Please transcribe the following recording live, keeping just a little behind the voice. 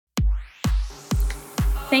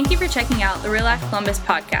Thank you for checking out the Real Life Columbus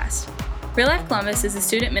podcast. Real Life Columbus is a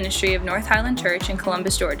student ministry of North Highland Church in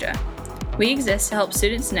Columbus, Georgia. We exist to help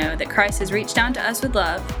students know that Christ has reached down to us with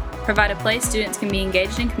love, provide a place students can be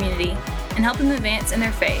engaged in community, and help them advance in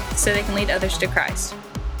their faith so they can lead others to Christ.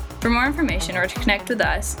 For more information or to connect with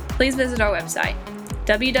us, please visit our website,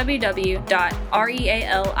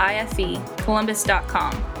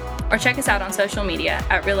 www.realifecolumbus.com, or check us out on social media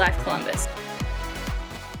at Real Life Columbus.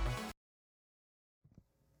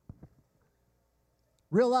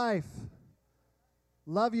 Real Life.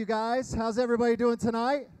 Love you guys. How's everybody doing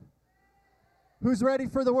tonight? Who's ready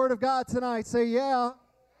for the Word of God tonight? Say yeah.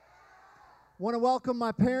 Want to welcome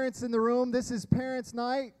my parents in the room. This is Parents'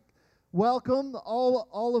 Night. Welcome,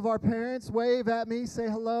 all of our parents. Wave at me. Say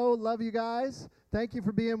hello. Love you guys. Thank you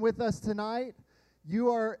for being with us tonight.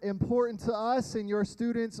 You are important to us, and your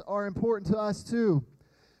students are important to us too.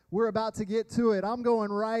 We're about to get to it. I'm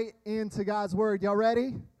going right into God's Word. Y'all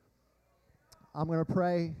ready? I'm going to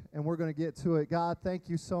pray, and we're going to get to it. God, thank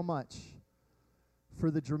you so much for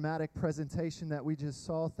the dramatic presentation that we just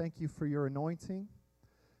saw. Thank you for your anointing.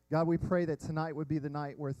 God, we pray that tonight would be the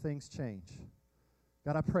night where things change.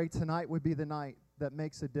 God, I pray tonight would be the night that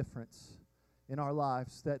makes a difference in our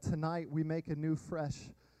lives, that tonight we make a new, fresh,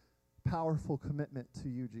 powerful commitment to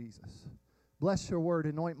you, Jesus. Bless your word,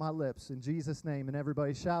 anoint my lips, in Jesus' name, and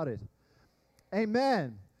everybody shouted,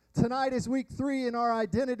 amen. Tonight is week 3 in our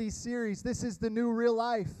identity series. This is the new Real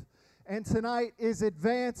Life. And tonight is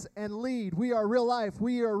Advance and Lead. We are Real Life.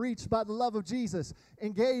 We are reached by the love of Jesus.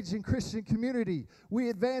 Engage in Christian community. We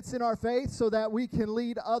advance in our faith so that we can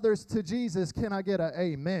lead others to Jesus. Can I get an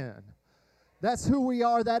amen? That's who we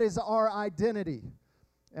are. That is our identity.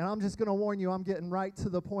 And I'm just going to warn you, I'm getting right to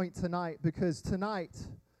the point tonight, because tonight,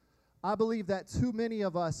 I believe that too many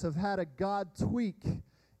of us have had a God tweak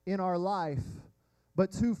in our life, but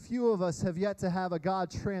too few of us have yet to have a God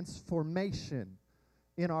transformation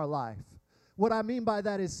in our life. What I mean by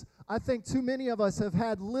that is, I think too many of us have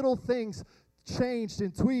had little things changed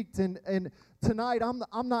and tweaked, and tonight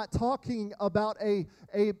I'm not talking about a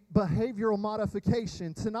behavioral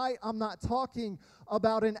modification. Tonight I'm not talking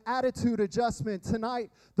about an attitude adjustment.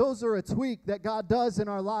 Tonight, those are a tweak that God does in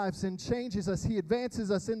our lives and changes us. He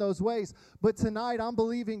advances us in those ways. But tonight I'm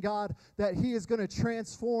believing, God, that He is going to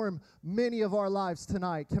transform many of our lives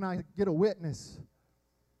tonight. Can I get a witness?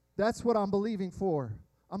 That's what I'm believing for.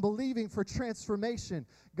 I'm believing for transformation.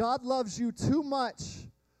 God loves you too much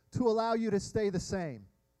to allow you to stay the same.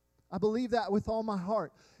 I believe that with all my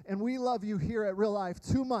heart. And we love you here at Real Life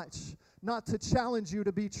too much not to challenge you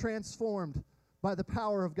to be transformed by the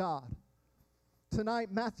power of God.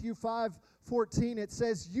 Tonight, Matthew 5:14, it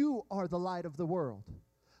says, you are the light of the world.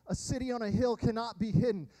 A city on a hill cannot be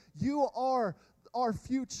hidden. You are our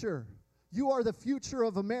future. You are the future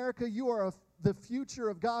of America. You are the future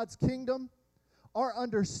of God's kingdom. Our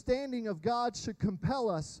understanding of God should compel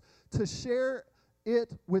us to share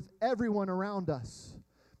it with everyone around us.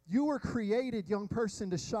 You were created, young person,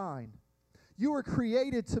 to shine. You were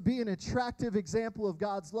created to be an attractive example of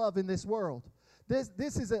God's love in this world.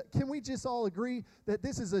 This is can we just all agree that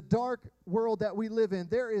this is a dark world that we live in?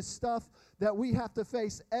 There is stuff that we have to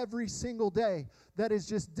face every single day that is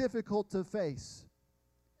just difficult to face.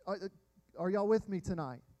 Are y'all with me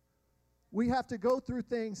tonight? We have to go through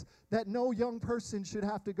things that no young person should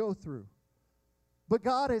have to go through. But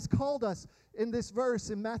God has called us in this verse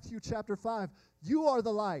in Matthew chapter 5. You are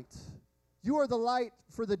the light. You are the light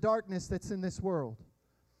for the darkness that's in this world.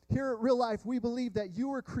 Here at Real Life, we believe that you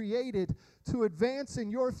were created to advance in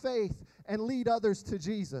your faith and lead others to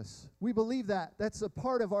Jesus. We believe that. That's a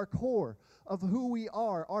part of our core of who we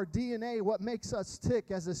are, our DNA, what makes us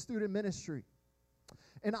tick as a student ministry.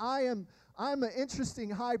 And I'm an interesting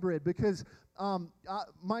hybrid because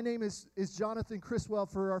my name is Jonathan Criswell.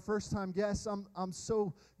 For our first-time guests, I'm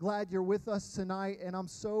so glad you're with us tonight, and I'm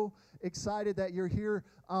so excited that you're here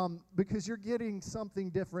because you're getting something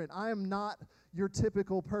different. I am not your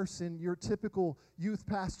typical person, your typical youth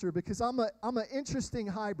pastor, because I'm an interesting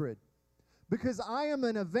hybrid, because I am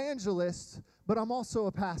an evangelist, but I'm also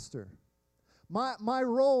a pastor. My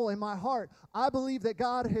role in my heart, I believe that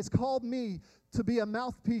God has called me to be a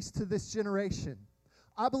mouthpiece to this generation.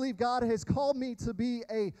 I believe God has called me to be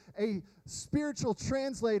a spiritual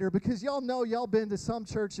translator, because y'all been to some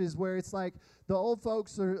churches where it's like the old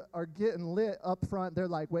folks are getting lit up front. They're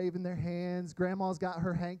like waving their hands. Grandma's got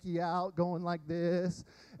her hanky out going like this.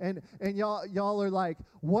 And y'all are like,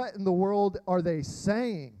 what in the world are they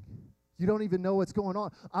saying? You don't even know what's going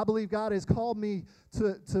on. I believe God has called me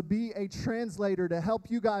to be a translator to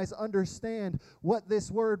help you guys understand what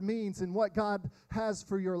this word means and what God has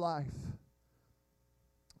for your life.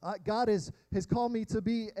 God has called me to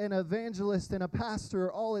be an evangelist and a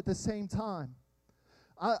pastor all at the same time.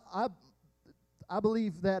 I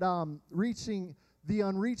believe that reaching the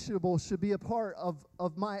unreachable should be a part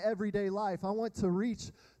of my everyday life. I want to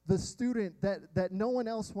reach the student that no one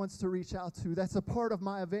else wants to reach out to. That's a part of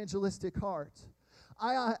my evangelistic heart.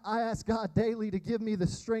 I ask God daily to give me the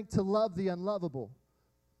strength to love the unlovable.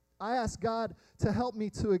 I ask God to help me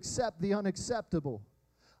to accept the unacceptable.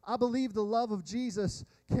 I believe the love of Jesus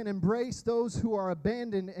can embrace those who are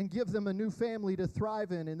abandoned and give them a new family to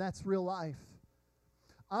thrive in, and that's real life.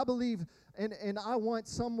 I believe, and I want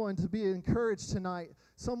someone to be encouraged tonight,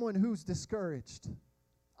 someone who's discouraged.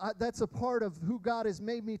 That's a part of who God has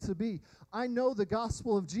made me to be. I know the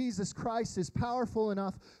gospel of Jesus Christ is powerful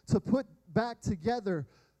enough to put back together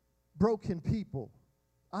broken people.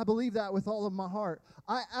 I believe that with all of my heart.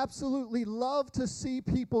 I absolutely love to see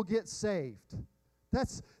people get saved.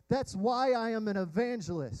 That's why I am an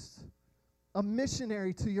evangelist, a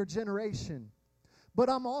missionary to your generation. But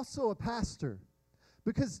I'm also a pastor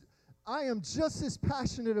because I am just as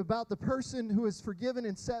passionate about the person who is forgiven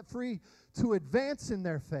and set free to advance in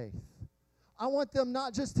their faith. I want them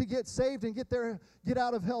not just to get saved and get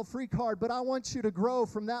out of hell free card, but I want you to grow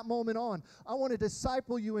from that moment on. I want to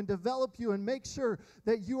disciple you and develop you and make sure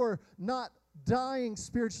that you are not dying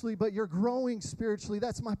spiritually, but you're growing spiritually.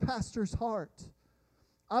 That's my pastor's heart.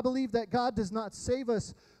 I believe that God does not save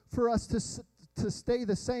us for us to stay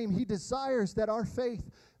the same. He desires that our faith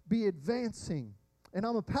be advancing. And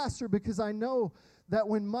I'm a pastor because I know that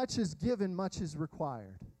when much is given, much is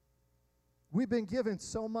required. We've been given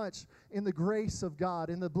so much in the grace of God,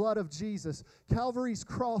 in the blood of Jesus. Calvary's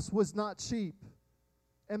cross was not cheap.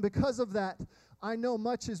 And because of that, I know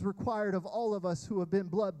much is required of all of us who have been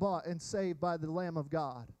blood-bought and saved by the Lamb of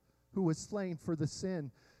God, who was slain for the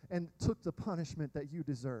sin and took the punishment that you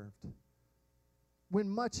deserved. When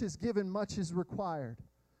much is given, much is required.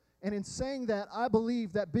 And in saying that, I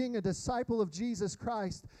believe that being a disciple of Jesus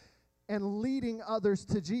Christ and leading others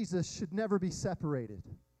to Jesus should never be separated.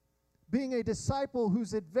 Being a disciple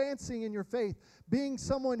who's advancing in your faith, being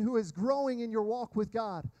someone who is growing in your walk with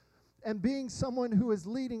God, and being someone who is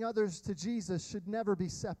leading others to Jesus should never be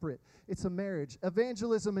separate. It's a marriage.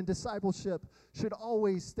 Evangelism and discipleship should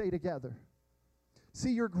always stay together.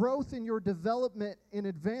 See, your growth and your development in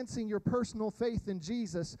advancing your personal faith in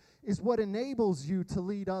Jesus is what enables you to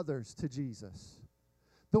lead others to Jesus.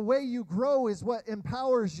 The way you grow is what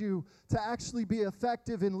empowers you to actually be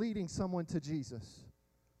effective in leading someone to Jesus.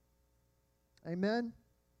 Amen?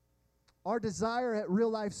 Our desire at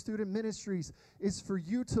Real Life Student Ministries is for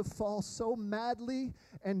you to fall so madly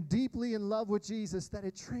and deeply in love with Jesus that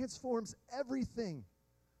it transforms everything.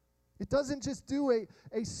 It doesn't just do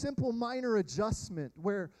a simple minor adjustment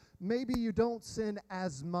where maybe you don't sin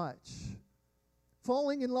as much.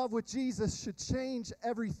 Falling in love with Jesus should change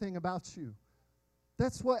everything about you.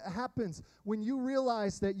 That's what happens when you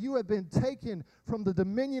realize that you have been taken from the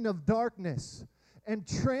dominion of darkness and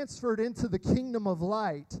transferred into the kingdom of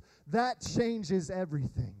light. That changes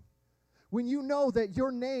everything. When you know that your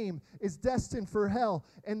name is destined for hell,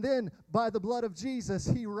 and then by the blood of Jesus,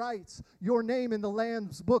 He writes your name in the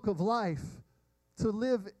Lamb's book of life to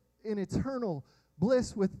live in eternal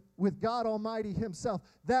bliss with God Almighty Himself,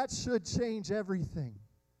 that should change everything.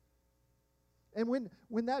 And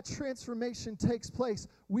when that transformation takes place,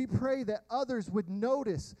 we pray that others would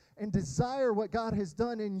notice and desire what God has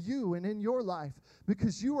done in you and in your life,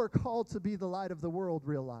 because you are called to be the light of the world,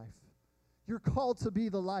 Real Life. You're called to be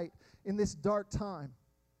the light in this dark time.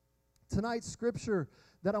 Tonight's scripture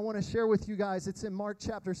that I want to share with you guys, it's in Mark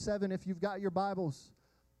chapter 7. If you've got your Bibles,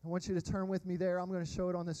 I want you to turn with me there. I'm going to show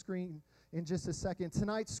it on the screen in just a second.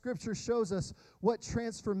 Tonight's scripture shows us what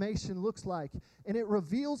transformation looks like, and it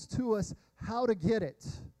reveals to us how to get it.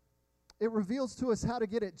 It reveals to us how to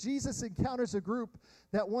get it. Jesus encounters a group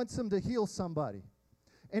that wants him to heal somebody.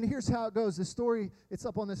 And here's how it goes. The story, it's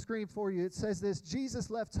up on the screen for you. It says this: Jesus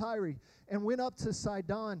left Tyre and went up to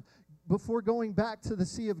Sidon before going back to the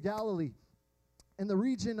Sea of Galilee in the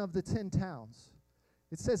region of the 10 towns.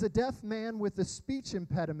 It says a deaf man with a speech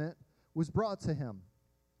impediment was brought to him.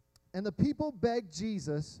 And the people begged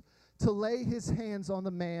Jesus to lay his hands on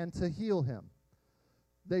the man to heal him.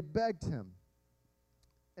 They begged him.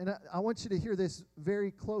 And I want you to hear this very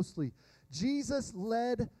closely. Jesus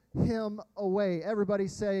led him away. Everybody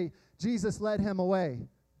say, Jesus led him away.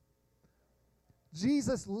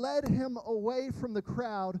 Jesus led him away from the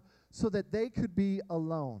crowd so that they could be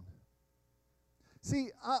alone. See,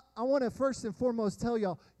 I want to first and foremost tell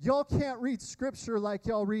y'all can't read Scripture like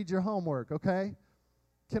y'all read your homework, okay?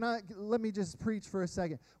 Let me just preach for a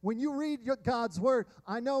second. When you read God's Word,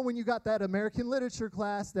 I know when you got that American literature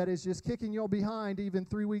class that is just kicking you behind even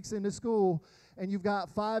 3 weeks into school, and you've got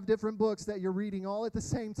 5 different books that you're reading all at the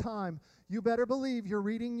same time, you better believe you're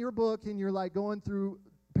reading your book and you're like going through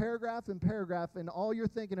paragraph and paragraph, and all you're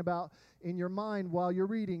thinking about in your mind while you're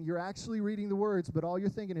reading, you're actually reading the words, but all you're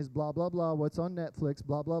thinking is blah, blah, blah, what's on Netflix,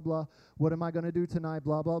 blah, blah, blah, what am I going to do tonight,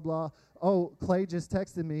 blah, blah, blah. Oh, Clay just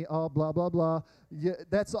texted me, oh, blah, blah, blah. Yeah,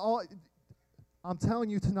 that's all. I'm telling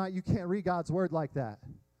you tonight, you can't read God's Word like that.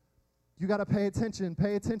 You got to pay attention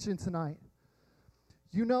tonight.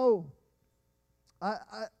 You know,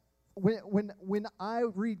 when I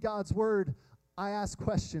read God's Word, I ask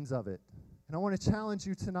questions of it. And I want to challenge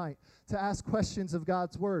you tonight to ask questions of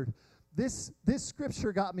God's Word. This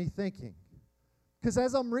scripture got me thinking. Because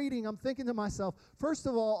as I'm reading, I'm thinking to myself, first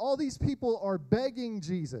of all these people are begging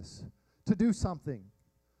Jesus to do something.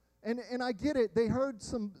 And I get it. They heard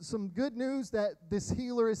some good news that this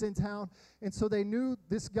healer is in town, and so they knew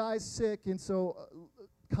this guy's sick, and so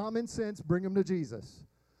common sense, bring him to Jesus.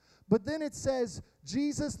 But then it says,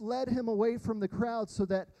 Jesus led him away from the crowd so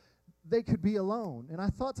that they could be alone. And I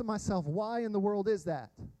thought to myself, why in the world is that?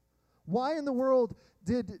 Why in the world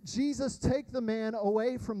did Jesus take the man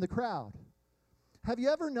away from the crowd? Have you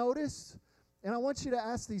ever noticed, and I want you to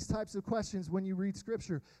ask these types of questions when you read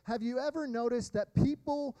Scripture, have you ever noticed that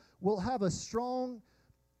people will have a strong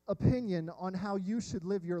opinion on how you should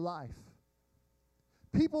live your life?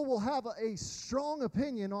 People will have a strong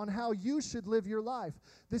opinion on how you should live your life.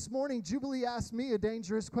 This morning, Jubilee asked me a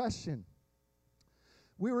dangerous question.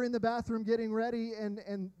 We were in the bathroom getting ready,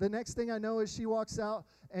 and the next thing I know is she walks out,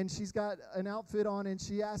 and she's got an outfit on, and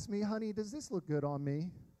she asked me, honey, does this look good on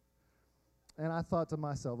me? And I thought to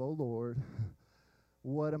myself, oh, Lord,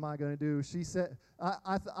 what am I going to do? She said,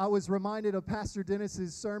 I was reminded of Pastor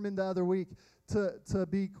Dennis's sermon the other week to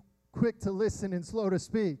be quick to listen and slow to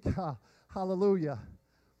speak. Hallelujah.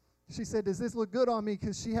 She said, does this look good on me?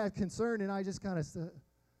 Because she had concern, and I just kind of said,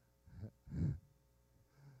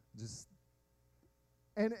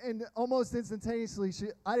 And almost instantaneously,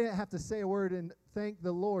 I didn't have to say a word and thank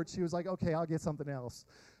the Lord. She was like, okay, I'll get something else.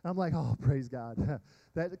 And I'm like, oh, praise God.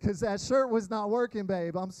 Because that shirt was not working,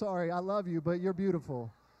 babe. I'm sorry. I love you, but you're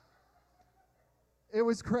beautiful. It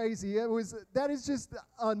was crazy. That is just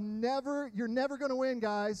you're never going to win,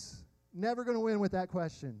 guys. Never going to win with that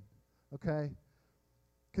question, okay?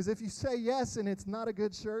 Because if you say yes and it's not a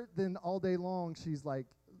good shirt, then all day long she's like,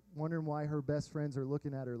 wondering why her best friends are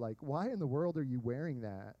looking at her like, why in the world are you wearing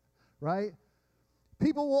that, right?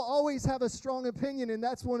 People will always have a strong opinion, and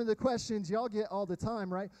that's one of the questions y'all get all the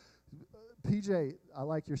time, right? PJ, I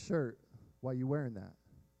like your shirt. Why are you wearing that?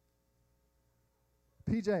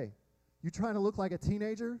 PJ, you trying to look like a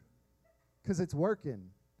teenager? Because it's working.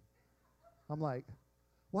 I'm like,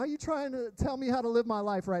 why are you trying to tell me how to live my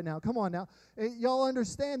life right now? Come on now. Y'all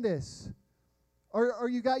understand this. Or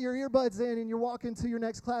you got your earbuds in and you're walking to your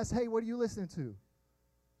next class. Hey, what are you listening to?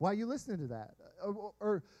 Why are you listening to that?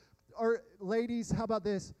 Or ladies, how about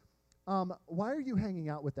this? Why are you hanging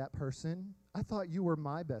out with that person? I thought you were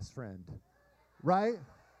my best friend, right?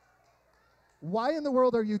 Why in the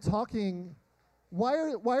world are you talking? Why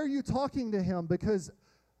are you talking to him? Because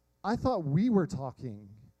I thought we were talking.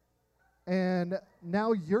 And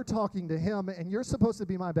now you're talking to him, and you're supposed to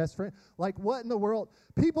be my best friend. Like, what in the world?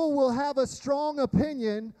 People will have a strong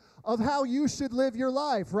opinion of how you should live your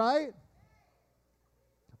life, right?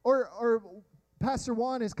 Or Pastor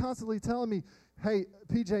Juan is constantly telling me, hey,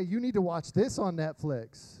 PJ, you need to watch this on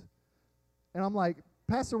Netflix. And I'm like,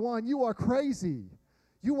 Pastor Juan, you are crazy.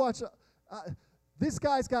 You watch, this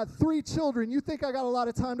guy's got 3 children. You think I got a lot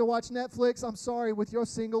of time to watch Netflix? I'm sorry, with your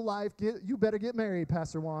single life, you better get married,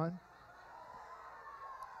 Pastor Juan.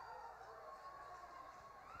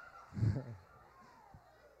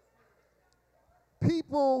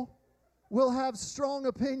 People will have strong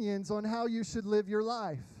opinions on how you should live your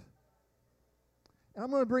life. And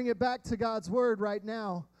I'm going to bring it back to God's Word right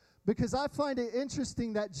now, because I find it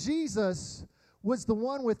interesting that Jesus was the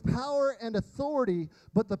one with power and authority,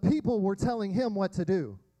 but the people were telling him what to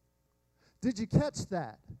do. Did you catch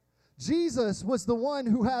that? Jesus was the one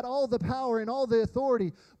who had all the power and all the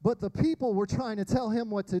authority, but the people were trying to tell him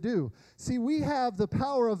what to do. See, we have the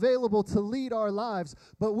power available to lead our lives,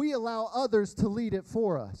 but we allow others to lead it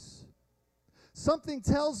for us. Something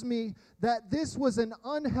tells me that this was an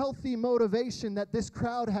unhealthy motivation that this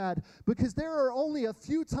crowd had, because there are only a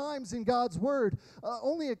few times in God's Word,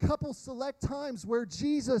 only a couple select times where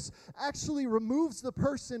Jesus actually removes the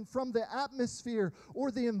person from the atmosphere or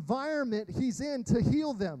the environment he's in to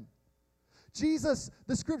heal them. Jesus,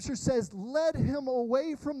 the scripture says, led him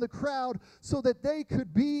away from the crowd so that they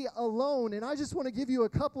could be alone. And I just want to give you a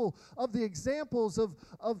couple of the examples of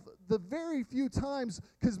the very few times,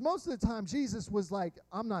 because most of the time Jesus was like,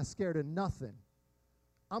 I'm not scared of nothing.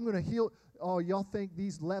 I'm going to heal. Oh, y'all think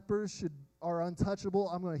these lepers are untouchable?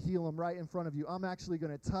 I'm going to heal them right in front of you. I'm actually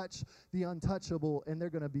going to touch the untouchable, and they're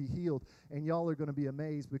going to be healed. And y'all are going to be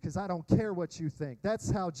amazed because I don't care what you think. That's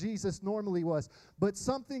how Jesus normally was. But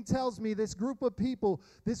something tells me this group of people,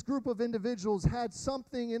 this group of individuals had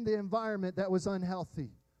something in the environment that was unhealthy.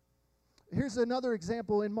 Here's another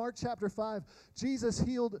example. In Mark chapter 5, Jesus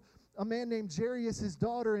healed a man named Jairus, his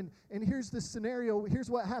daughter, and here's the scenario. Here's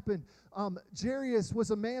what happened. Jairus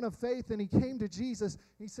was a man of faith, and he came to Jesus.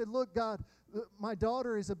 He said, look, God, my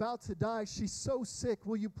daughter is about to die. She's so sick.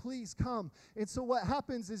 Will you please come? And so what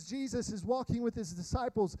happens is Jesus is walking with his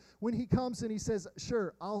disciples when he comes and he says,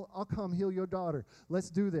 sure, I'll come heal your daughter. Let's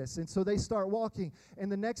do this. And so they start walking.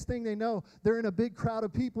 And the next thing they know, they're in a big crowd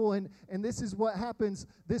of people. And this is what happens.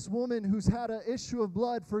 This woman who's had an issue of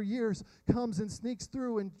blood for years comes and sneaks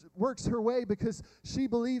through and works her way because she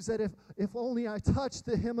believes that if only I touch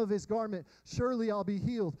the hem of his garment, surely I'll be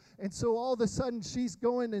healed. And so all of a sudden she's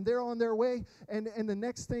going and they're on their way. And the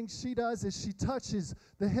next thing she does is she touches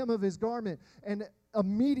the hem of his garment, and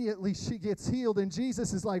immediately she gets healed. And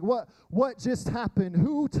Jesus is like, what just happened?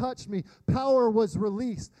 Who touched me? Power was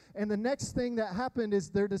released. And the next thing that happened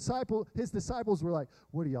is his disciples were like,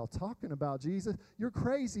 what are y'all talking about, Jesus? You're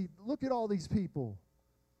crazy. Look at all these people.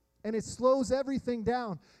 And it slows everything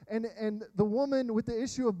down. And the woman with the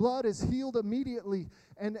issue of blood is healed immediately.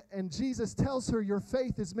 And Jesus tells her, your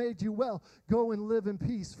faith has made you well. Go and live in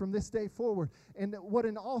peace from this day forward. And what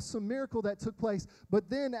an awesome miracle that took place. But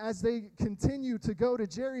then as they continue to go to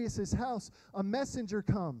Jairus' house, a messenger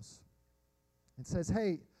comes and says,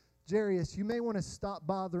 hey, Jairus, you may want to stop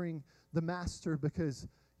bothering the master because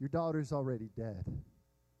your daughter's already dead.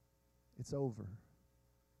 It's over.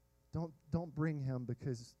 Don't bring him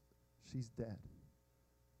because she's dead.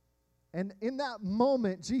 And in that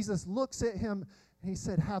moment, Jesus looks at him and he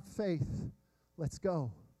said, have faith. Let's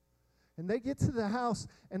go. And they get to the house,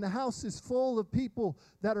 and the house is full of people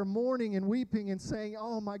that are mourning and weeping and saying,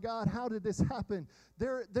 oh my God, how did this happen?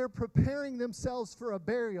 They're preparing themselves for a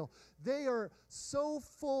burial. They are so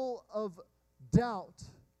full of doubt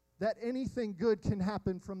that anything good can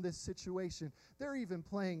happen from this situation. They're even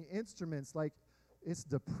playing instruments. Like, it's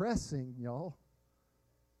depressing, y'all.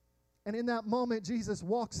 And in that moment, Jesus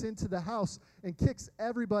walks into the house and kicks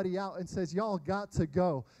everybody out and says, y'all got to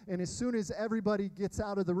go. And as soon as everybody gets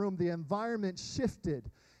out of the room, the environment shifted.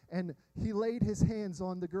 And he laid his hands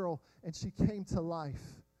on the girl, and she came to life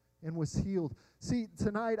and was healed. See,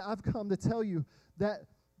 tonight I've come to tell you that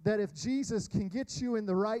if Jesus can get you in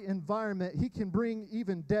the right environment, he can bring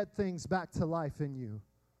even dead things back to life in you.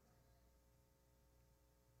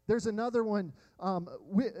 There's another one.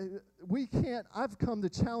 We can't, I've come to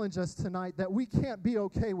challenge us tonight that we can't be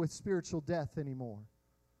okay with spiritual death anymore.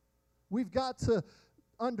 We've got to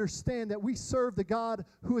understand that we serve the God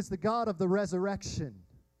who is the God of the resurrection.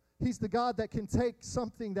 He's the God that can take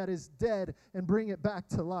something that is dead and bring it back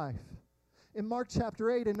to life. In Mark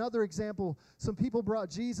chapter 8, another example, some people brought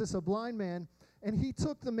Jesus a blind man, and he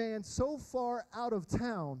took the man so far out of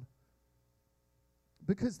town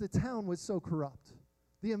because the town was so corrupt.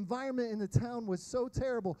 The environment in the town was so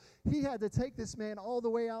terrible. He had to take this man all the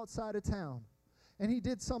way outside of town. And he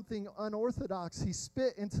did something unorthodox. He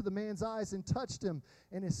spit into the man's eyes and touched him,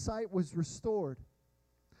 and his sight was restored.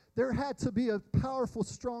 There had to be a powerful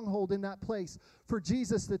stronghold in that place for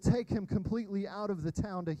Jesus to take him completely out of the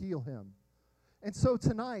town to heal him. And so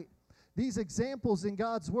tonight, these examples in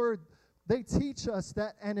God's Word, they teach us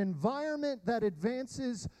that an environment that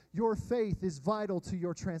advances your faith is vital to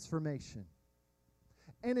your transformation.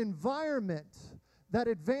 An environment that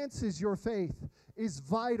advances your faith is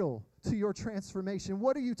vital to your transformation.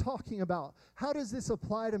 What are you talking about? How does this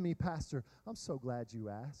apply to me, Pastor? I'm so glad you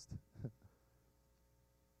asked.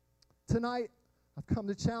 Tonight, I've come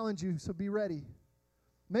to challenge you, so be ready.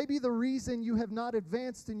 Maybe the reason you have not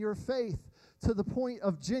advanced in your faith to the point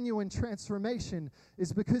of genuine transformation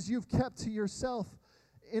is because you've kept to yourself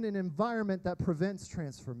in an environment that prevents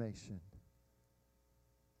transformation.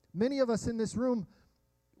 Many of us in this room,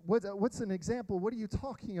 what's an example? What are you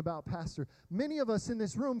talking about, Pastor? Many of us in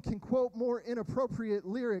this room can quote more inappropriate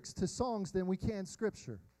lyrics to songs than we can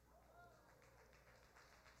Scripture.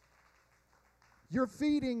 You're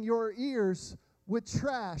feeding your ears with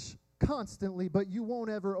trash constantly, but you won't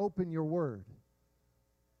ever open your Word.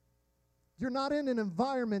 You're not in an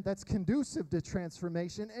environment that's conducive to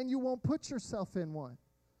transformation, and you won't put yourself in one.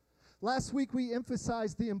 Last week we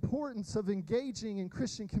emphasized the importance of engaging in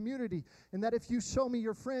Christian community, and that if you show me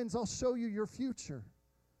your friends, I'll show you your future.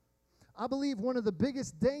 I believe one of the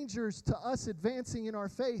biggest dangers to us advancing in our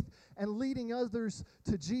faith and leading others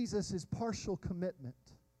to Jesus is partial commitment.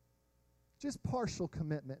 Just partial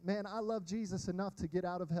commitment. Man, I love Jesus enough to get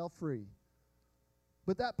out of hell free.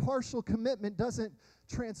 But that partial commitment doesn't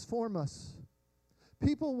transform us.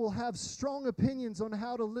 People will have strong opinions on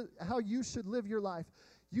how you should live your life.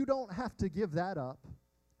 You don't have to give that up.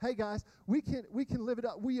 Hey guys, we can live it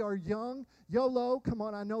up. We are young. YOLO, come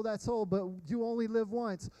on, I know that's old, but you only live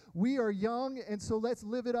once. We are young, and so let's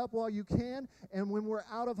live it up while you can. And when we're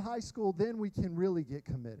out of high school, then we can really get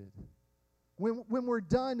committed. When we're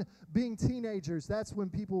done being teenagers, that's when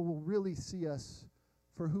people will really see us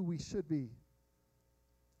for who we should be.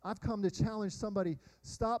 I've come to challenge somebody,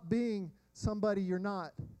 stop being somebody you're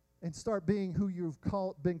not and start being who you've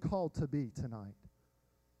been called to be tonight.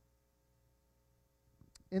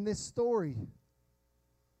 In this story,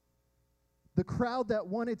 the crowd that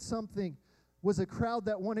wanted something was a crowd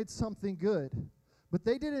that wanted something good, but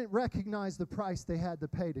they didn't recognize the price they had to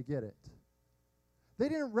pay to get it. They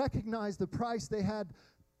didn't recognize the price they had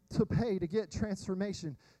to pay to get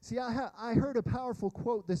transformation. See, I heard a powerful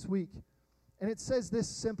quote this week, and it says this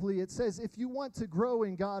simply. It says, if you want to grow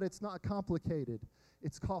in God, it's not complicated,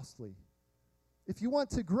 it's costly. If you want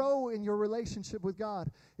to grow in your relationship with God,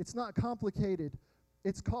 it's not complicated,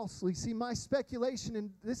 it's costly. See, my speculation, and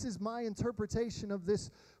this is my interpretation of this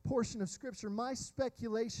portion of Scripture, my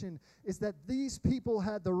speculation is that these people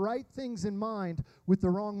had the right things in mind with the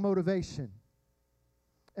wrong motivation.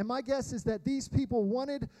 And my guess is that these people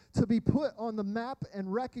wanted to be put on the map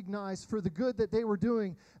and recognized for the good that they were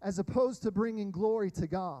doing as opposed to bringing glory to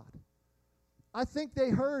God. I think they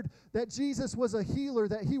heard that Jesus was a healer,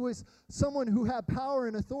 that he was someone who had power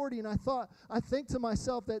and authority, and I think to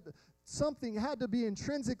myself that something had to be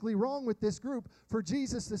intrinsically wrong with this group for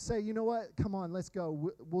Jesus to say, you know what, come on, let's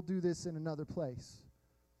go. We'll do this in another place.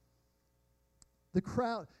 The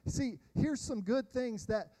crowd, see, here's some good things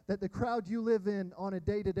that the crowd you live in on a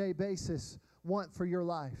day-to-day basis want for your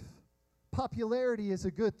life. Popularity is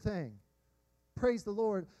a good thing. Praise the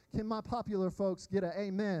Lord. Can my popular folks get an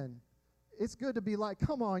amen? It's good to be like,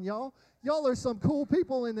 come on, y'all. Y'all are some cool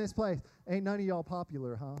people in this place. Ain't none of y'all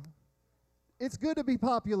popular, huh? It's good to be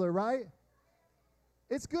popular, right?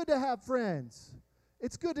 It's good to have friends.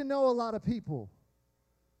 It's good to know a lot of people.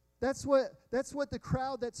 That's what the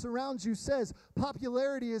crowd that surrounds you says.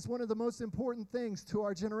 Popularity is one of the most important things to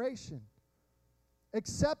our generation.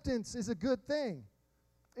 Acceptance is a good thing.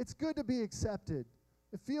 It's good to be accepted.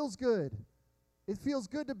 It feels good. It feels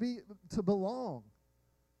good to belong,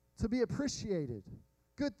 to be appreciated.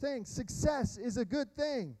 Good thing. Success is a good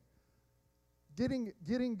thing.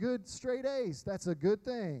 Getting good straight A's, that's a good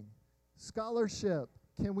thing. Scholarship,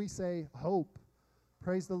 can we say hope?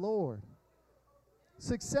 Praise the Lord.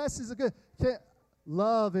 Success is a good,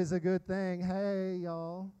 love is a good thing. Hey,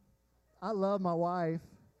 y'all. I love my wife.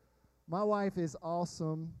 My wife is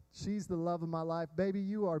awesome. She's the love of my life. Baby,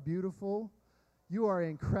 you are beautiful. You are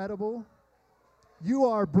incredible. You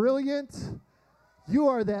are brilliant.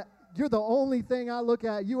 You're the only thing I look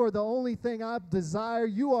at. You are the only thing I desire.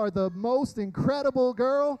 You are the most incredible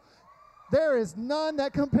girl. There is none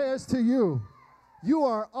that compares to you. You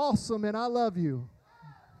are awesome, and I love you.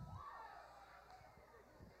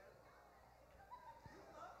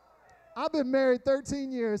 I've been married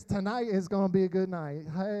 13 years. Tonight is going to be a good night.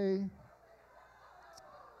 Hey.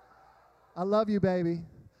 I love you, baby.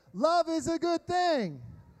 Love is a good thing.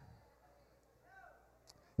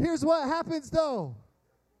 Here's what happens, though.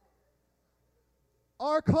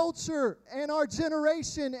 Our culture and our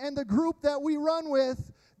generation and the group that we run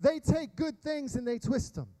with, they take good things and they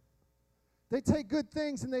twist them. They take good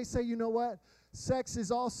things and they say, you know what? Sex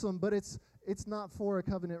is awesome, but it's not for a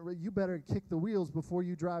covenant. You better kick the wheels before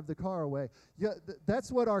you drive the car away. Yeah,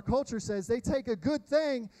 that's what our culture says. They take a good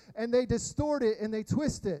thing and they distort it and they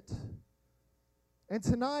twist it. And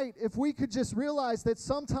tonight, if we could just realize that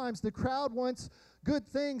sometimes the crowd wants good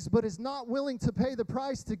things but is not willing to pay the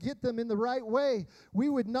price to get them in the right way, we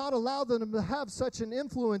would not allow them to have such an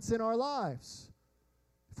influence in our lives.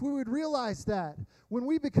 If we would realize that, when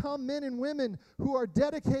we become men and women who are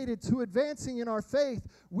dedicated to advancing in our faith,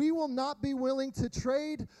 we will not be willing to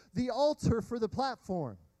trade the altar for the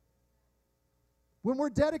platform. When we're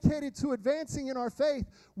dedicated to advancing in our faith,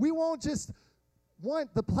 we won't just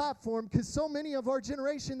want the platform, because so many of our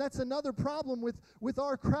generation, that's another problem with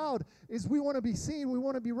our crowd, is we want to be seen, we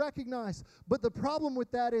want to be recognized. But the problem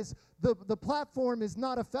with that is the platform is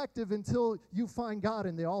not effective until you find God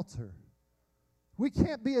in the altar. We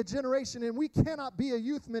can't be a generation, and we cannot be a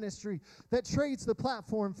youth ministry that trades the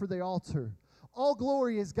platform for the altar. All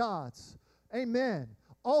glory is God's. Amen.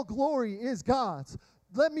 All glory is God's.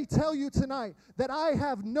 Let me tell you tonight that I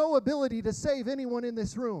have no ability to save anyone in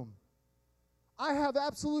this room. I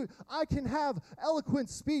can have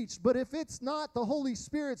eloquent speech, but if it's not the Holy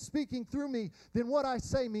Spirit speaking through me, then what I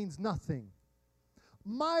say means nothing.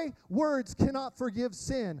 My words cannot forgive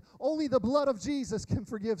sin. Only the blood of Jesus can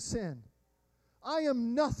forgive sin. I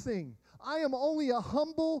am nothing. I am only a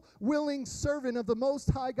humble, willing servant of the Most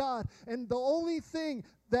High God. And the only thing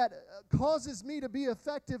that causes me to be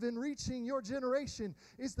effective in reaching your generation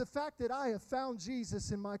is the fact that I have found Jesus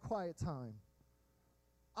in my quiet time.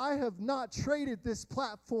 I have not traded this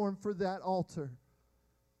platform for that altar.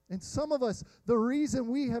 And some of us, the reason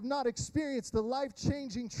we have not experienced the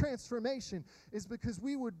life-changing transformation is because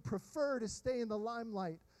we would prefer to stay in the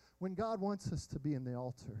limelight when God wants us to be in the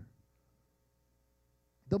altar.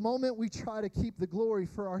 The moment we try to keep the glory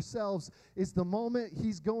for ourselves is the moment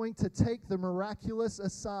He's going to take the miraculous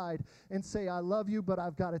aside and say, I love you, but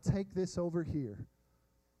I've got to take this over here.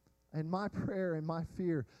 And my prayer and my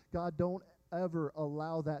fear, God, don't ever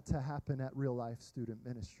allow that to happen at Real Life Student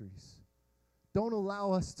Ministries. Don't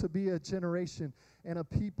allow us to be a generation and a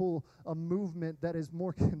people, a movement that is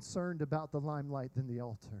more concerned about the limelight than the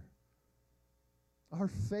altar. Our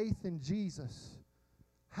faith in Jesus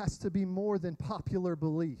has to be more than popular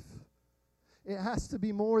belief. It has to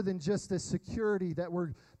be more than just a security that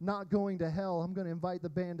we're not going to hell. I'm going to invite the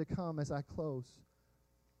band to come as I close.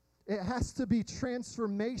 It has to be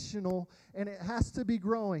transformational, and it has to be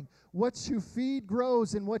growing. What you feed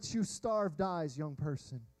grows, and what you starve dies, young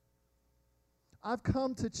person. I've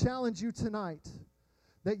come to challenge you tonight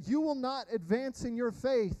that you will not advance in your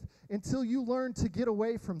faith until you learn to get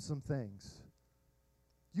away from some things.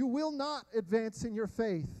 You will not advance in your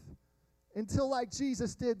faith until, like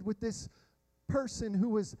Jesus did with this person who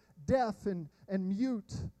was deaf and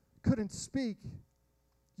mute, couldn't speak.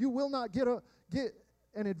 You will not get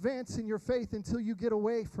an advance in your faith until you get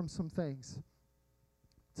away from some things.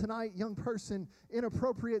 Tonight, young person,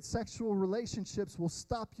 inappropriate sexual relationships will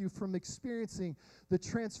stop you from experiencing the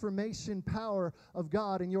transformation power of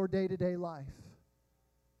God in your day-to-day life.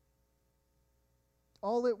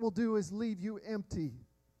 All it will do is leave you empty,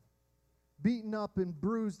 beaten up and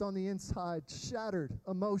bruised on the inside, shattered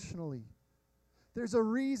emotionally. There's a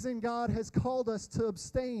reason God has called us to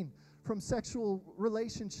abstain from sexual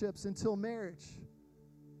relationships until marriage.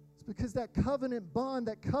 It's because that covenant bond,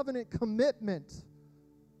 that covenant commitment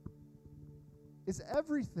is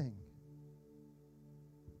everything.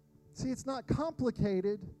 See, it's not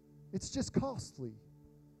complicated, it's just costly.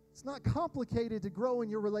 It's not complicated to grow in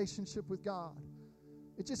your relationship with God.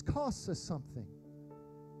 It just costs us something.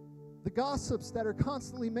 The gossips that are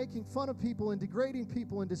constantly making fun of people and degrading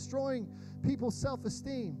people and destroying people's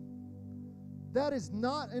self-esteem, that is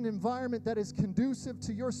not an environment that is conducive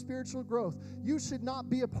to your spiritual growth. You should not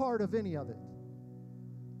be a part of any of it.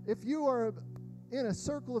 If you are in a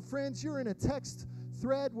circle of friends, you're in a text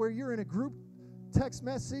thread where you're in a group text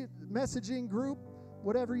messaging group,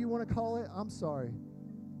 whatever you want to call it, I'm sorry.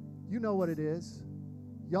 You know what it is.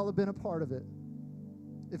 Y'all have been a part of it.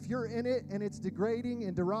 If you're in it and it's degrading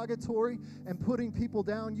and derogatory and putting people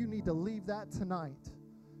down, you need to leave that tonight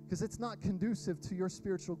because it's not conducive to your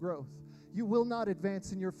spiritual growth. You will not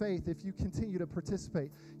advance in your faith if you continue to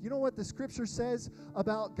participate. You know what the scripture says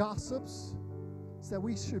about gossips? It's that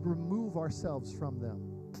we should remove ourselves from them.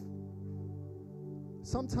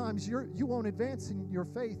 Sometimes you won't advance in your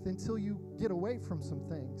faith until you get away from some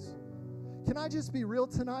things. Can I just be real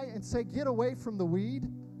tonight and say, get away from the weed?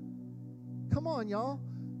 Come on, y'all.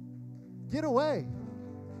 Get away.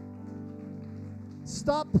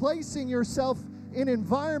 Stop placing yourself in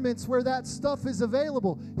environments where that stuff is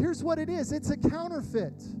available. Here's what it is. It's a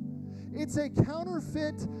counterfeit. It's a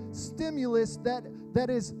counterfeit stimulus that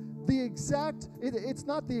is the exact, it's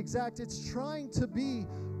not the exact, it's trying to be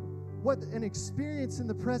what an experience in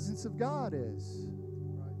the presence of God is.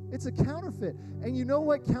 It's a counterfeit. And you know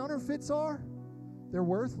what counterfeits are? They're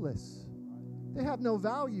worthless. They have no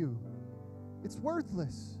value. It's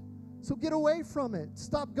worthless. So get away from it.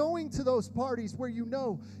 Stop going to those parties where you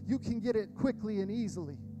know you can get it quickly and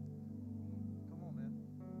easily. Come on, man.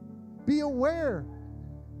 Be aware.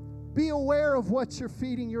 Be aware of what you're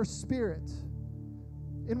feeding your spirit.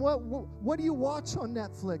 And what do you watch on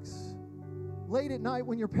Netflix late at night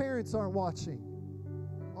when your parents aren't watching?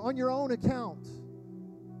 On your own account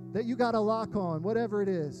that you got a lock on, whatever it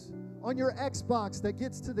is. On your Xbox that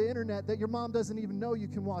gets to the internet that your mom doesn't even know you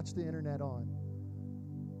can watch the internet on.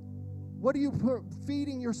 What are you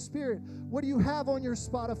feeding your spirit? What do you have on your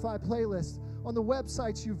Spotify playlist? on the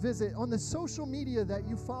websites you visit, on the social media that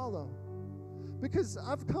you follow. Because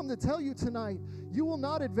I've come to tell you tonight, you will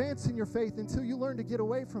not advance in your faith until you learn to get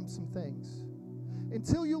away from some things.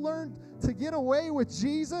 Until you learn to get away with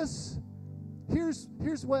Jesus, here's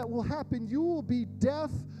what will happen. You will be deaf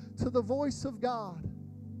to the voice of God.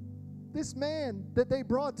 This man that they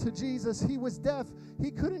brought to Jesus, he was deaf.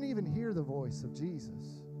 He couldn't even hear the voice of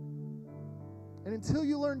Jesus. And until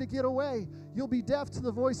you learn to get away, you'll be deaf to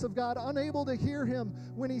the voice of God, unable to hear him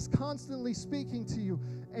when he's constantly speaking to you.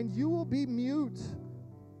 And you will be mute,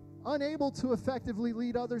 unable to effectively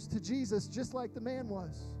lead others to Jesus, just like the man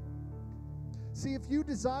was. See, if you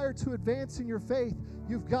desire to advance in your faith,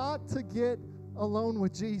 you've got to get alone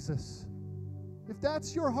with Jesus. If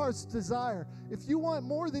that's your heart's desire, if you want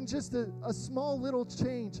more than just a small little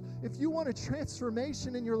change, if you want a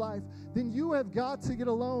transformation in your life, then you have got to get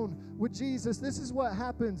alone with Jesus. This is what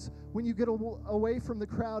happens when you get away from the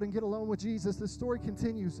crowd and get alone with Jesus. The story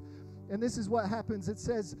continues, and this is what happens. It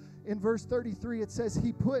says in verse 33, it says,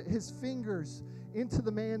 he put his fingers into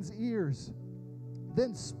the man's ears.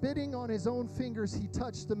 Then spitting on his own fingers, he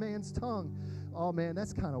touched the man's tongue. Oh man,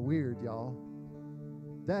 that's kind of weird, y'all.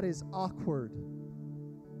 That is awkward.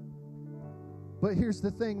 But here's the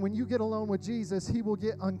thing, when you get alone with Jesus, he will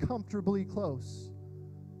get uncomfortably close.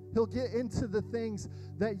 He'll get into the things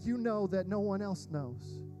that you know that no one else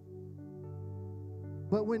knows.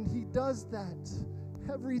 But when he does that,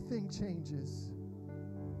 everything changes.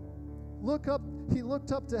 He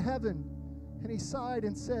looked up to heaven, and he sighed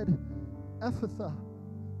and said, Ephphatha,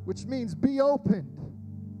 which means be opened.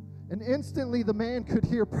 And instantly the man could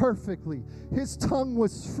hear perfectly. His tongue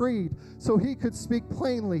was freed, so he could speak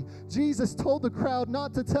plainly. Jesus told the crowd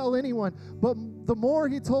not to tell anyone, but the more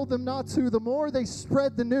he told them not to, the more they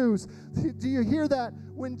spread the news. Do you hear that?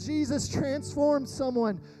 When Jesus transformed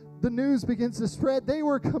someone, the news begins to spread. They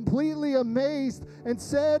were completely amazed and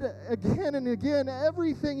said again and again,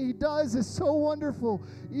 everything he does is so wonderful.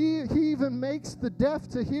 He even makes the deaf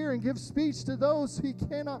to hear and gives speech to those who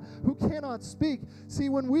cannot speak. See,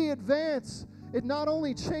 when we advance, it not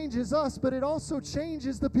only changes us, but it also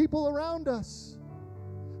changes the people around us.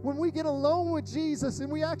 When we get alone with Jesus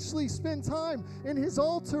and we actually spend time in his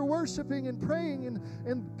altar worshiping and praying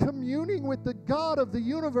and communing with the God of the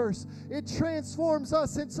universe, it transforms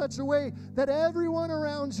us in such a way that everyone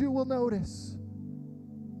around you will notice.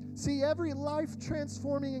 See, every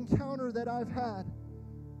life-transforming encounter that I've had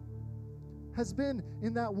has been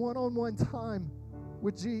in that one-on-one time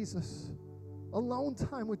with Jesus, alone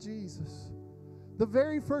time with Jesus. The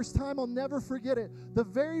very first time, I'll never forget it, the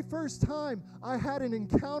very first time I had an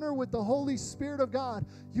encounter with the Holy Spirit of God,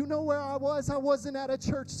 you know where I was? I wasn't at a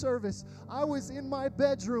church service. I was in my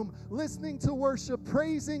bedroom listening to worship,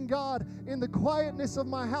 praising God in the quietness of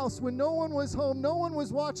my house when no one was home, no one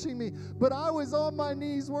was watching me, but I was on my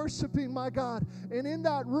knees worshiping my God. And in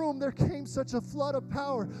that room, there came such a flood of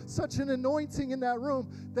power, such an anointing in that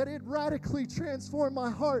room that it radically transformed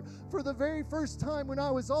my heart. For the very first time when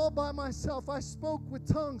I was all by myself, I spoke with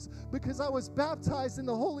tongues because I was baptized in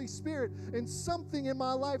the Holy Spirit, and something in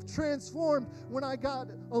my life transformed when I got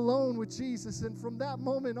alone with Jesus. And from that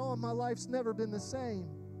moment on, my life's never been the same.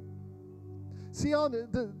 See, all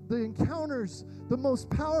the encounters, the most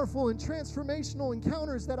powerful and transformational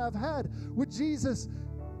encounters that I've had with Jesus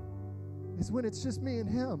is when it's just me and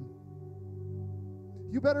him.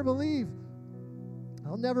 You better believe,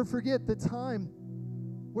 I'll never forget the time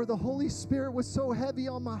where the Holy Spirit was so heavy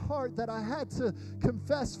on my heart that I had to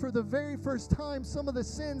confess for the very first time some of the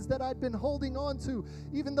sins that I'd been holding on to,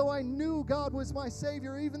 even though I knew God was my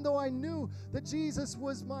Savior, even though I knew that Jesus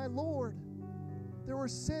was my Lord. There were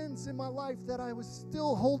sins in my life that I was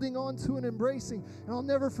still holding on to and embracing. And I'll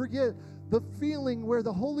never forget the feeling where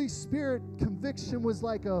the Holy Spirit conviction was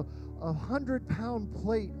like a 100-pound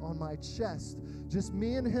plate on my chest. Just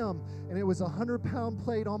me and him, and it was a 100-pound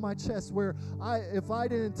plate on my chest where if I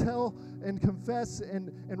didn't tell and confess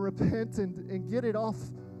and repent and get it off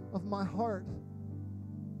of my heart,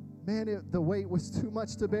 man, the weight was too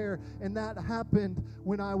much to bear. And that happened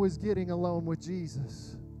when I was getting alone with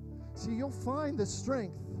Jesus. See, you'll find the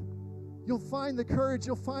strength, you'll find the courage,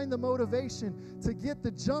 you'll find the motivation to get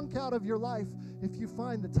the junk out of your life if you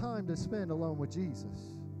find the time to spend alone with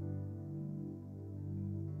Jesus.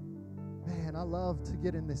 Man, I love to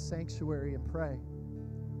get in this sanctuary and pray.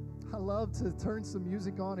 I love to turn some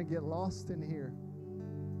music on and get lost in here.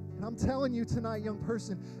 And I'm telling you tonight, young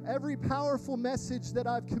person, every powerful message that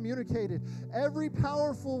I've communicated, every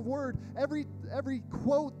powerful word, every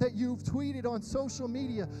quote that you've tweeted on social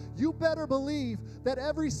media, you better believe that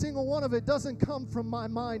every single one of it doesn't come from my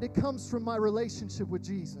mind. It comes from my relationship with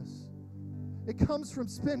Jesus. It comes from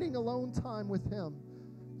spending alone time with Him.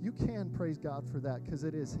 You can praise God for that because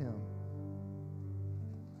it is Him.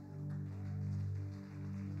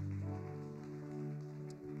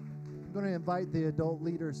 I'm going to invite the adult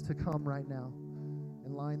leaders to come right now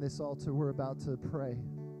and line this altar. We're about to pray.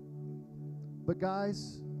 But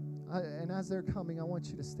guys, and as they're coming, I want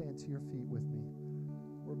you to stand to your feet with me.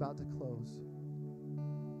 We're about to close.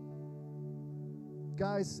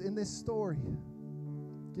 Guys, in this story,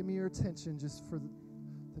 give me your attention just for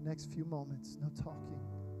the next few moments. No talking.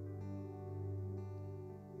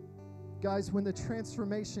 Guys, when the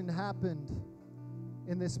transformation happened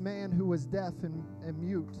in this man who was deaf and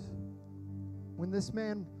mute, when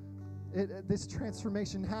this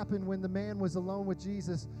transformation happened when the man was alone with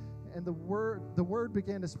Jesus, and the word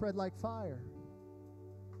began to spread like fire.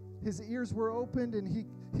 His ears were opened and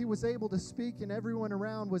he was able to speak, and everyone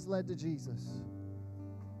around was led to Jesus.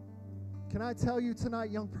 Can I tell you tonight,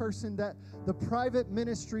 young person, that the private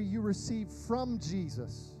ministry you receive from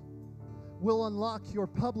Jesus will unlock your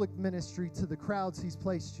public ministry to the crowds He's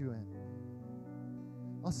placed you in?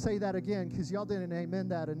 I'll say that again because y'all didn't amen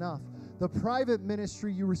that enough. The private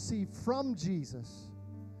ministry you receive from Jesus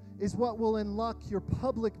is what will unlock your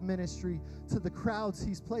public ministry to the crowds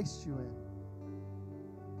He's placed you in.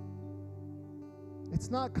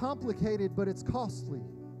 It's not complicated, but it's costly.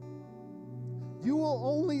 You will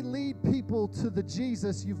only lead people to the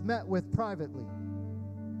Jesus you've met with privately.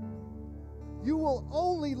 You will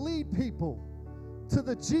only lead people to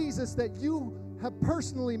the Jesus that you have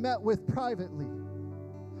personally met with privately.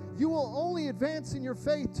 You will only advance in your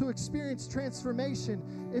faith to experience transformation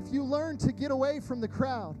if you learn to get away from the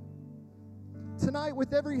crowd. Tonight,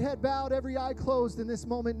 with every head bowed, every eye closed in this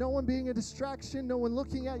moment, no one being a distraction, no one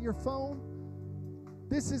looking at your phone,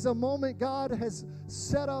 this is a moment God has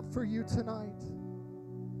set up for you tonight.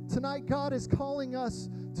 Tonight, God is calling us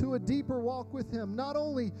to a deeper walk with Him. Not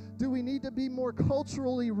only do we need to be more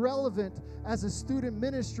culturally relevant as a student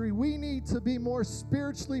ministry, we need to be more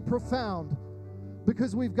spiritually profound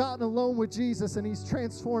because we've gotten alone with Jesus and He's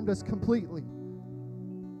transformed us completely.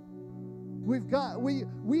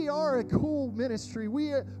 We are a cool ministry.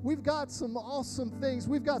 We've got some awesome things.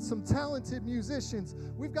 We've got some talented musicians.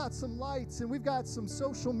 We've got some lights, and we've got some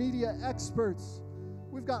social media experts.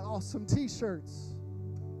 We've got awesome t-shirts.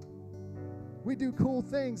 We do cool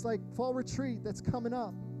things like fall retreat that's coming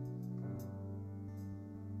up.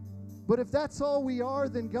 But if that's all we are,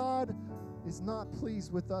 then God is not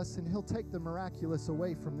pleased with us, and He'll take the miraculous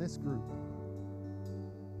away from this group.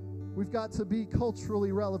 We've got to be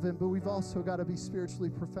culturally relevant, but we've also got to be spiritually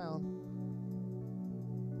profound.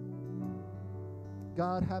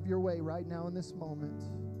 God, have your way right now in this moment.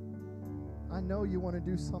 I know you want to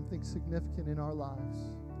do something significant in our lives.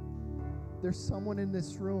 There's someone in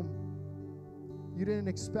this room. You didn't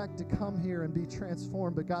expect to come here and be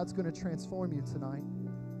transformed, but God's going to transform you tonight.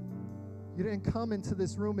 You didn't come into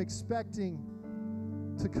this room expecting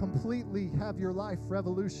to completely have your life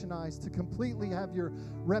revolutionized, to completely have your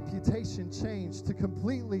reputation changed, to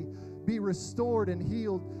completely be restored and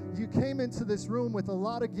healed. You came into this room with a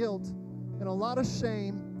lot of guilt and a lot of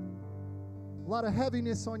shame, a lot of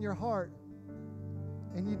heaviness on your heart,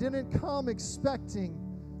 and you didn't come expecting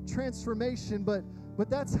transformation, but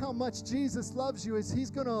that's how much Jesus loves you, is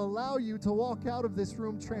He's going to allow you to walk out of this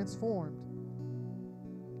room transformed.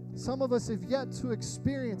 Some of us have yet to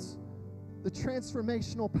experience the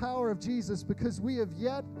transformational power of Jesus because we have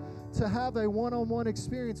yet to have a one-on-one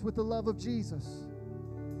experience with the love of Jesus.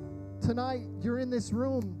 Tonight, you're in this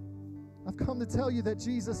room. I've come to tell you that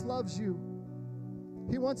Jesus loves you.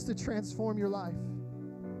 He wants to transform your life.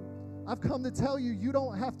 I've come to tell you, you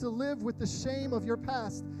don't have to live with the shame of your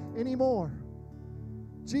past anymore.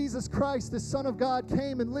 Jesus Christ, the Son of God,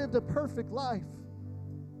 came and lived a perfect life,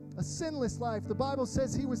 a sinless life. The Bible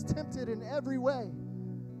says He was tempted in every way,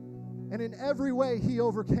 and in every way He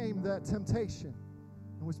overcame that temptation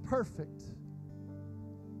and was perfect.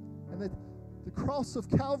 And the cross of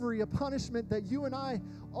Calvary, a punishment that you and I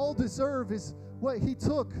all deserve, is what He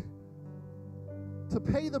took to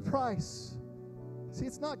pay the price. See,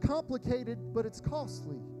 it's not complicated, but it's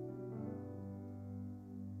costly.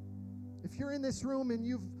 If you're in this room and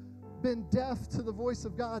you've been deaf to the voice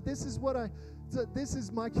of God, this is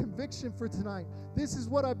my conviction for tonight. This is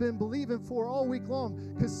what I've been believing for all week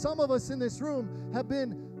long, because some of us in this room have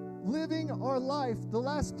been living our life. The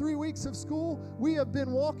last 3 weeks of school, we have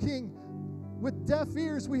been walking with deaf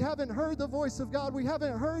ears. We haven't heard the voice of God. We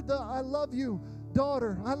haven't heard the "I love you,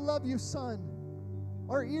 daughter. I love you, son."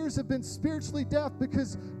 Our ears have been spiritually deaf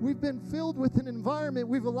because we've been filled with an environment.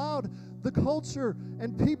 We've allowed the culture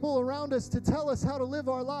and people around us to tell us how to live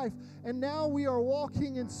our life. And now we are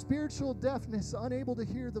walking in spiritual deafness, unable to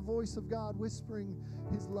hear the voice of God whispering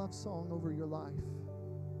His love song over your life.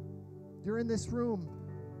 You're in this room,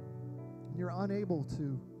 and you're unable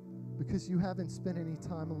to because you haven't spent any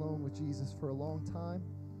time alone with Jesus for a long time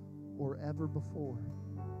or ever before.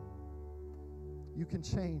 You can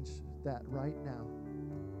change that right now.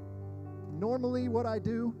 Normally what I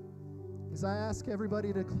do is I ask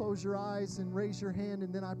everybody to close your eyes and raise your hand,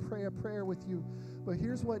 and then I pray a prayer with you. But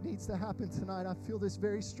here's what needs to happen tonight. I feel this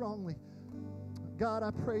very strongly. God, I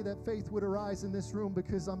pray that faith would arise in this room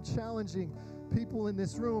because I'm challenging people in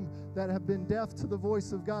this room that have been deaf to the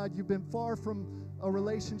voice of God. You've been far from a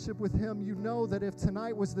relationship with Him. You know that if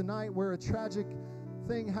tonight was the night where a tragic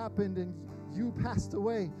thing happened and you passed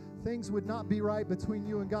away, things would not be right between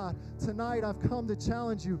you and God. Tonight, I've come to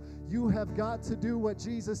challenge you. You have got to do what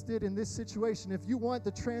Jesus did in this situation. If you want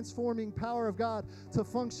the transforming power of God to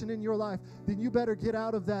function in your life, then you better get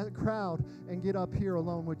out of that crowd and get up here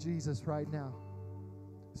alone with Jesus right now.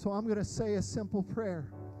 So I'm going to say a simple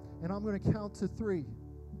prayer, and I'm going to count to 3.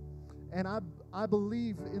 And I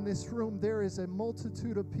believe in this room there is a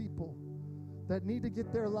multitude of people that need to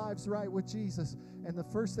get their lives right with Jesus. And the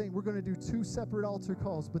first thing, we're going to do 2 separate altar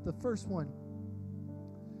calls. But the first one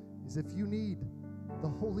is if you need the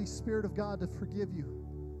Holy Spirit of God to forgive you,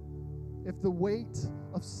 if the weight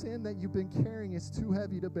of sin that you've been carrying is too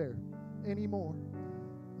heavy to bear anymore,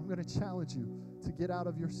 I'm going to challenge you to get out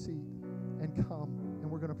of your seat and come, and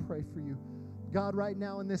we're going to pray for you. God, right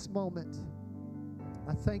now in this moment,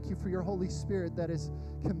 I thank you for your Holy Spirit that is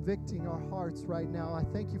convicting our hearts right now. I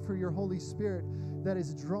thank you for your Holy Spirit that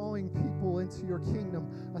is drawing people into your kingdom.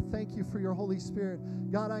 I thank you for your Holy Spirit.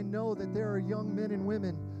 God, I know that there are young men and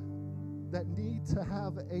women that need to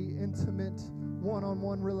have an intimate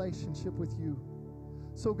one-on-one relationship with you.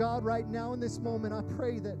 So God, right now in this moment, I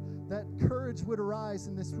pray that courage would arise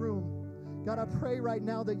in this room. God, I pray right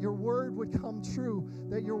now that your word would come true,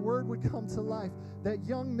 that your word would come to life, that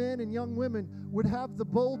young men and young women would have the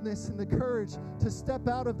boldness and the courage to step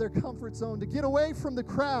out of their comfort zone, to get away from the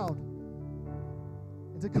crowd,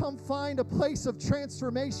 and to come find a place of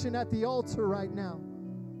transformation at the altar right now.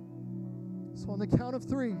 So on the count of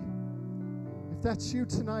 3, if that's you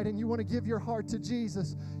tonight and you want to give your heart to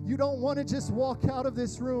Jesus, you don't want to just walk out of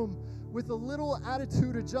this room with a little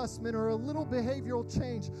attitude adjustment or a little behavioral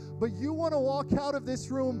change, but you want to walk out of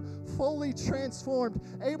this room fully transformed,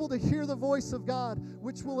 able to hear the voice of God,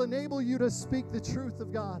 which will enable you to speak the truth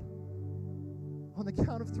of God. On the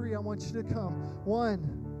count of 3, I want you to come.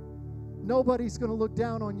 1, nobody's going to look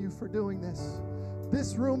down on you for doing this.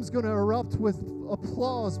 This room's going to erupt with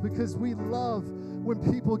applause because we love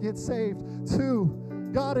when people get saved. 2,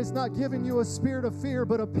 God has not given you a spirit of fear,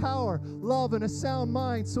 but of power, love, and a sound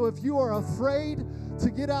mind. So if you are afraid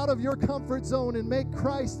to get out of your comfort zone and make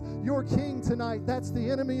Christ your King tonight, that's the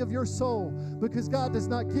enemy of your soul, because God does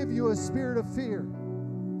not give you a spirit of fear.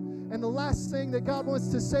 And the last thing that God wants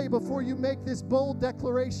to say before you make this bold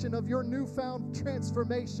declaration of your newfound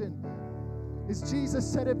transformation is Jesus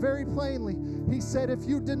said it very plainly. He said, if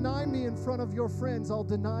you deny me in front of your friends, I'll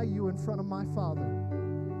deny you in front of my Father.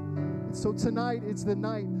 So tonight it's the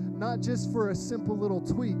night, not just for a simple little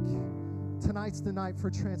tweak. Tonight's the night for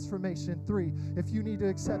transformation. 3, if you need to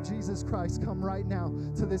accept Jesus Christ, come right now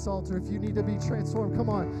to this altar. If you need to be transformed, come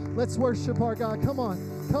on. Let's worship our God. Come on,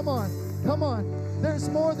 come on, come on. There's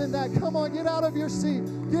more than that. Come on, get out of your seat.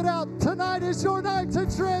 Get out. Tonight is your night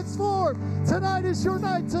to transform. Tonight is your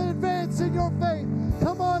night to advance in your faith.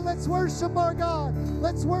 Come on, let's worship our God.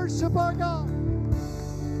 Let's worship our God.